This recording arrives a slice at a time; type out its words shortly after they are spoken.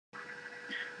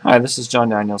Hi, this is John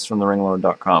Daniels from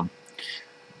TheRingLord.com.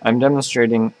 I'm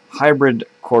demonstrating hybrid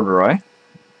corduroy,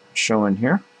 shown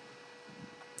here.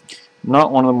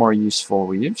 Not one of the more useful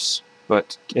weaves,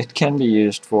 but it can be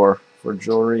used for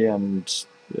jewelry, and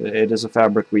it is a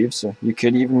fabric weave, so you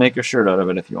could even make a shirt out of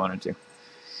it if you wanted to.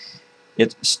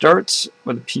 It starts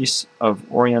with a piece of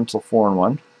Oriental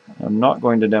 4-in-1. I'm not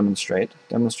going to demonstrate.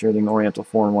 Demonstrating Oriental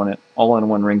 4-in-1 at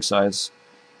all-in-one ring size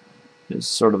is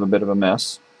sort of a bit of a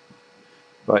mess.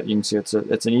 But you can see it's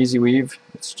an easy weave.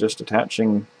 It's just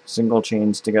attaching single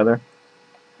chains together,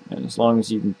 and as long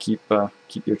as you can keep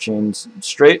your chains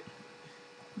straight,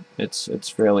 it's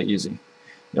fairly easy.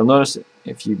 You'll notice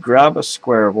if you grab a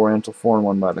square of Oriental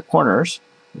 4-in-1 by the corners,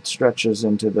 it stretches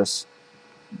into this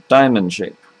diamond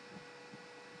shape.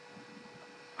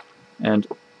 And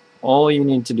all you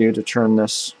need to do to turn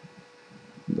this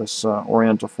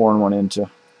Oriental 4-in-1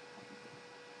 into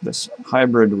this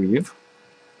hybrid weave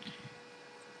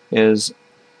is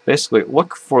basically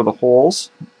look for the holes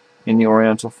in the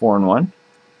Oriental 4-in-1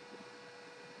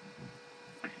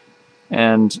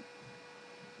 and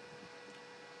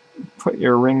put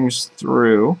your rings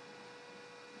through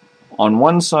on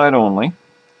one side only,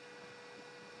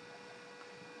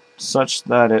 such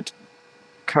that it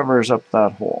covers up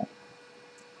that hole.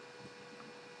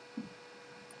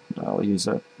 I'll use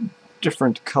a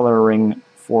different color ring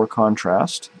for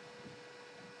contrast.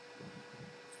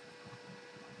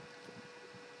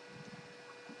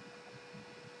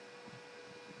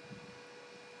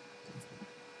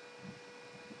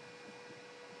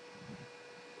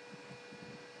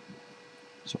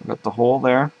 So I've got the hole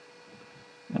there,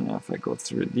 and now if I go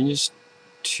through these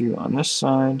two on this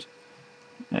side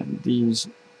and these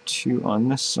two on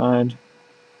this side,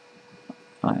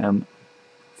 I am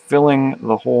filling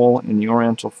the hole in the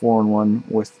Oriental 4-in-1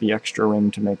 with the extra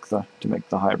ring to make the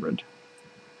hybrid.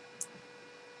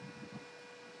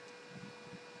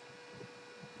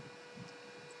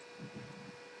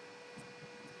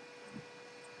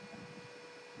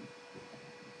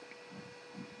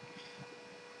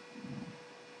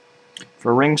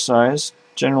 For ring size,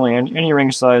 generally any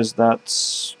ring size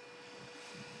that's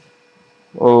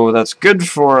good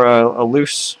for a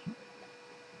loose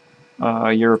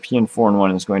European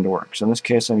 4-in-1 is going to work. So in this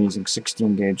case I'm using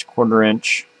 16 gauge 1/4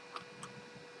 inch.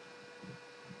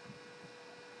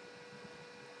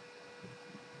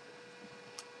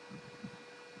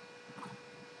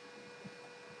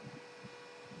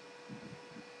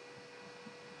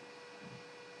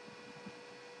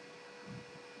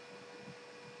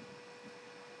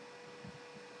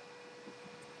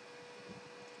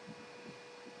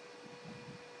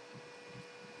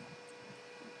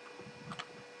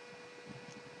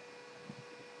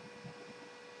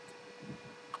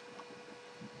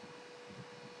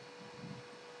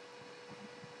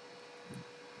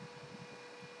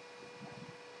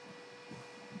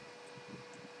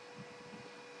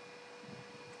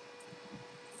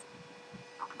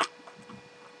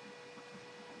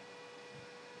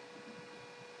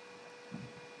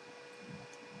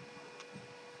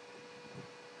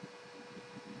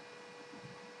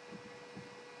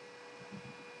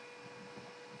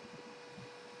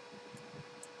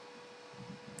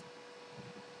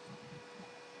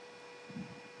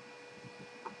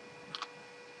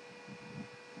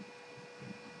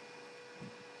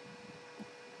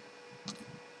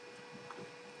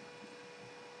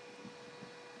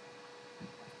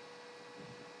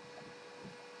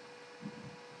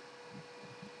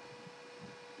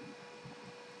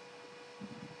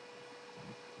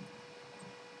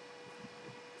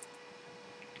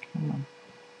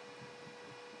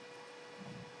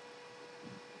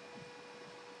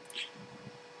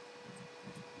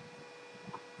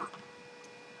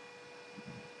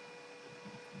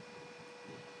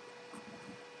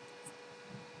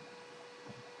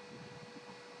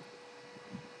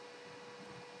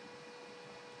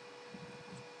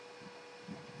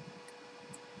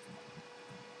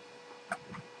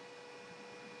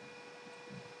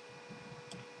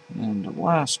 And the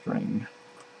last ring.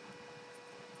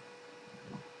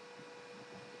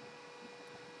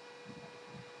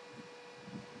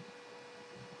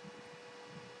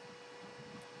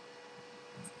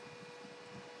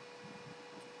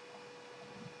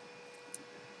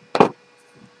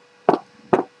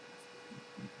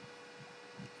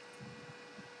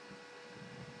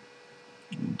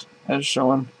 And as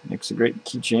shown, makes a great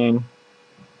keychain,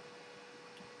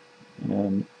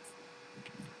 and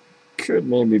could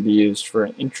maybe be used for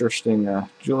an interesting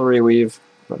jewelry weave,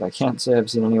 but I can't say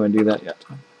I've seen anyone do that yet.